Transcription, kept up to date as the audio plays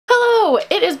So,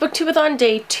 it is Booktubeathon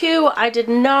day 2. I did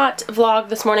not vlog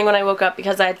this morning when I woke up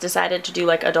because I had decided to do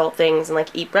like adult things and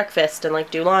like eat breakfast and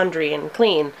like do laundry and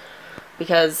clean,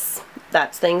 because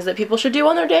that's things that people should do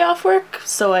on their day off work,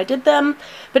 so I did them.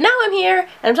 But now I'm here,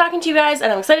 and I'm talking to you guys,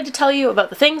 and I'm excited to tell you about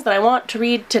the things that I want to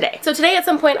read today. So today at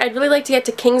some point, I'd really like to get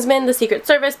to Kingsman: The Secret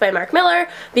Service by Mark Millar,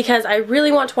 because I really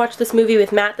want to watch this movie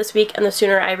with Matt this week, and the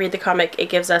sooner I read the comic, it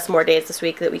gives us more days this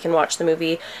week that we can watch the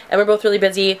movie, and we're both really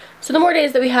busy, so the more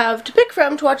days that we have to pick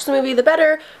from to watch the movie, the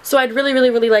better. So I'd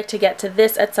really like to get to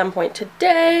this at some point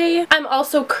today. I'm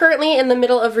also currently in the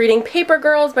middle of reading Paper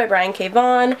Girls by Brian K.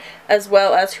 Vaughan, as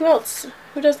well as, who else?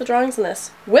 Who does the drawings in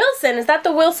this? Wilson! Is that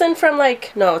the Wilson from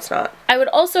like... No, it's not. I would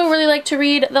also really like to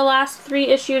read the last 3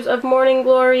 issues of Morning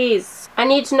Glories. I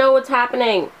need to know what's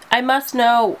happening. I must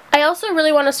know. I also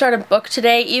really want to start a book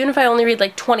today, even if I only read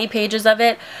like 20 pages of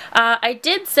it. I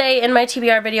did say in my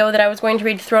TBR video that I was going to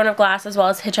read Throne of Glass as well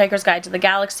as Hitchhiker's Guide to the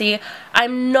Galaxy.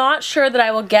 I'm not sure that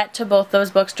I will get to both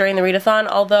those books during the readathon,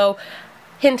 although...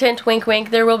 hint hint, wink wink,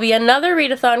 there will be another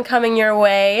readathon coming your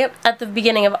way at the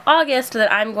beginning of August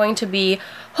that I'm going to be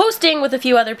hosting with a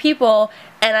few other people,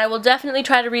 and I will definitely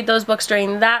try to read those books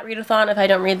during that readathon if I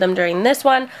don't read them during this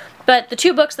one. But the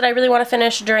 2 books that I really want to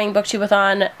finish during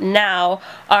Booktubeathon now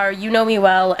are You Know Me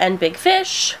Well and Big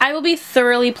Fish. I will be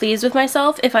thoroughly pleased with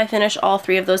myself if I finish all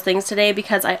 3 of those things today,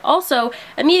 because I also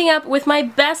am meeting up with my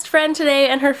best friend today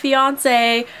and her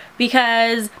fiance,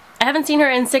 because I haven't seen her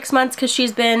in 6 months because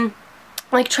she's been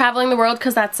like traveling the world,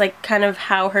 because that's like kind of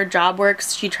how her job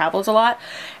works. She travels a lot,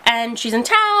 and she's in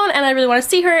town, and I really want to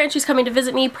see her, and she's coming to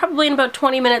visit me probably in about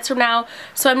 20 minutes from now,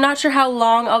 so I'm not sure how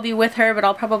long I'll be with her, but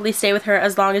I'll probably stay with her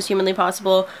as long as humanly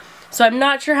possible. So I'm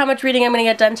not sure how much reading I'm going to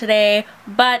get done today,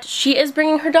 but she is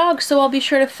bringing her dog, so I'll be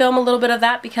sure to film a little bit of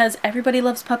that because everybody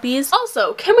loves puppies.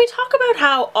 Also, can we talk about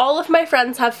how all of my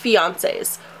friends have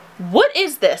fiancés? What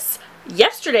is this?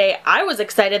 Yesterday, I was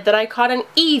excited that I caught an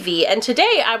Eevee, and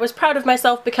today I was proud of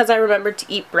myself because I remembered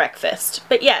to eat breakfast.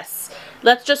 But yes,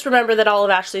 let's just remember that all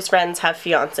of Ashley's friends have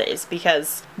fiancés,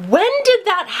 because when did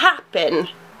that happen?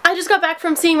 I just got back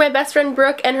from seeing my best friend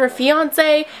Brooke and her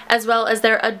fiancé, as well as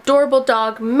their adorable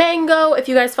dog Mango. If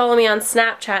you guys follow me on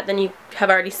Snapchat, then you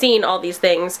have already seen all these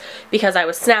things because I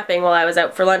was snapping while I was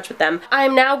out for lunch with them. I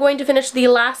am now going to finish the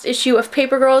last issue of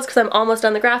Paper Girls because I'm almost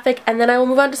done the graphic, and then I will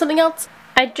move on to something else.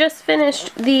 I just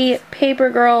finished the Paper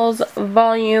Girls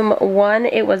Volume 1.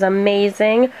 It was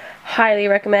amazing. Highly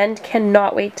recommend.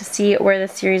 Cannot wait to see where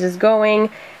this series is going.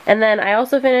 And then I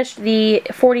also finished the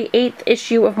 48th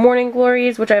issue of Morning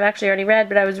Glories, which I've actually already read,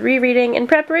 but I was rereading in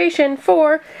preparation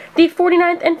for the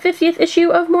 49th and 50th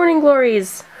issue of Morning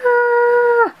Glories.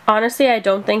 Honestly, I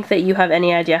don't think that you have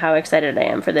any idea how excited I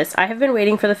am for this. I have been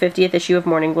waiting for the 50th issue of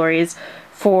Morning Glories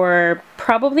for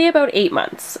probably about 8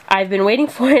 months. I've been waiting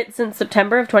for it since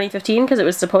September of 2015 because it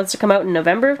was supposed to come out in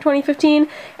November of 2015,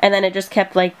 and then it just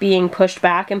kept like being pushed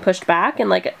back, and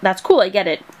like, that's cool, I get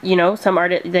it. You know, some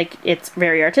art, like, it's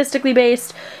very artistically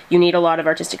based, you need a lot of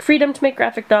artistic freedom to make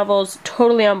graphic novels,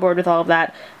 totally on board with all of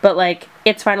that, but like,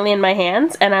 it's finally in my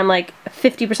hands, and I'm like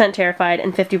 50% terrified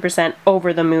and 50%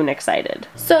 over the moon excited.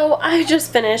 So I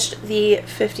just finished the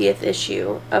 50th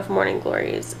issue of Morning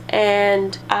Glories,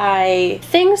 and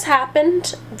things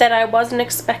happened that I wasn't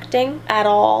expecting at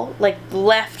all, like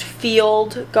left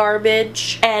field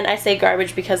garbage. And I say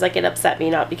garbage because like it upset me,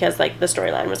 not because like the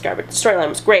storyline was garbage. The storyline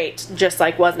was great, just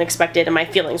like wasn't expected and my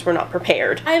feelings were not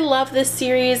prepared. I love this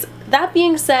series. That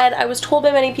being said, I was told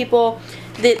by many people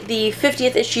that the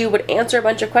 50th issue would answer a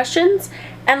bunch of questions,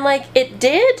 and like it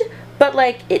did, but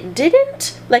like it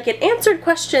didn't. Like it answered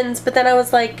questions, but then I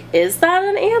was like, is that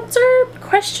an answer?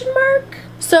 Question mark?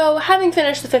 So having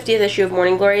finished the 50th issue of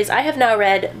Morning Glories, I have now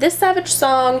read This Savage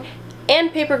Song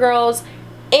and Paper Girls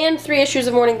and 3 issues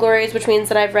of Morning Glories, which means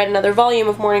that I've read another volume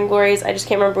of Morning Glories. I just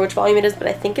can't remember which volume it is, but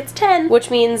I think it's 10,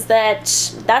 which means that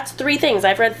that's 3 things.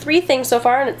 I've read 3 things so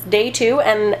far, and it's day 2,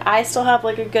 and I still have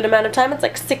like a good amount of time. It's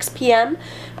like 6 p.m.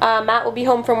 Matt will be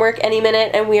home from work any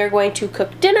minute, and we are going to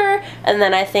cook dinner, and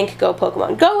then I think go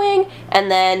Pokemon Going,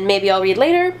 and then maybe I'll read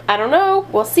later. I don't know.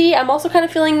 We'll see. I'm also kind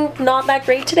of feeling not that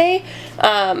great today.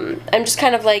 I'm just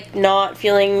kind of like not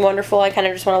feeling wonderful. I kind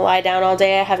of just want to lie down all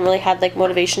day. I haven't really had like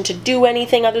motivation to do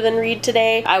anything other than read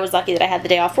today. I was lucky that I had the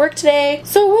day off work today.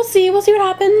 So we'll see what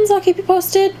happens. I'll keep you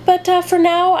posted. But for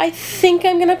now, I think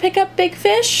I'm gonna pick up Big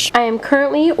Fish. I am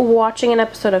currently watching an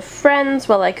episode of Friends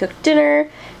while I cook dinner,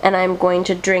 and I'm going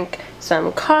to drink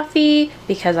some coffee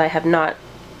because I have not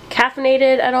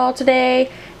caffeinated at all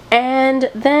today,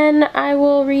 and then I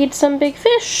will read some Big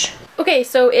Fish. Okay,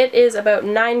 so it is about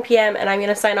 9 p.m. and I'm going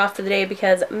to sign off for the day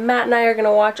because Matt and I are going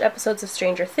to watch episodes of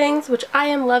Stranger Things, which I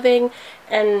am loving,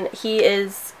 and he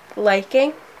is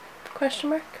liking? Question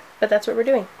mark. But that's what we're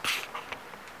doing.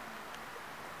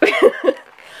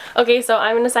 Okay, so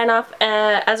I'm going to sign off.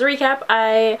 As a recap,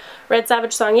 I read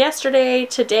Savage Song yesterday.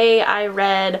 Today I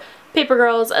read Paper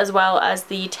Girls as well as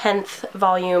the 10th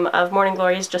volume of Morning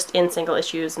Glories, just in single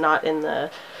issues, not in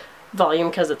the volume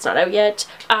because it's not out yet.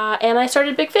 And I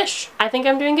started Big Fish. I think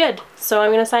I'm doing good. So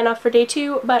I'm going to sign off for day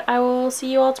 2, but I will see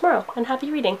you all tomorrow, and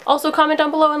happy reading. Also comment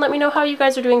down below and let me know how you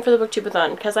guys are doing for the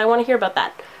Booktubeathon because I want to hear about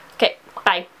that. Okay,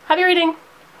 bye. Happy reading!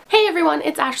 Hey everyone,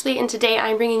 it's Ashley, and today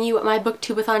I'm bringing you my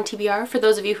Booktubeathon TBR. For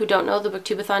those of you who don't know, the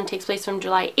Booktubeathon takes place from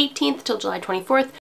July 18th till July 24th.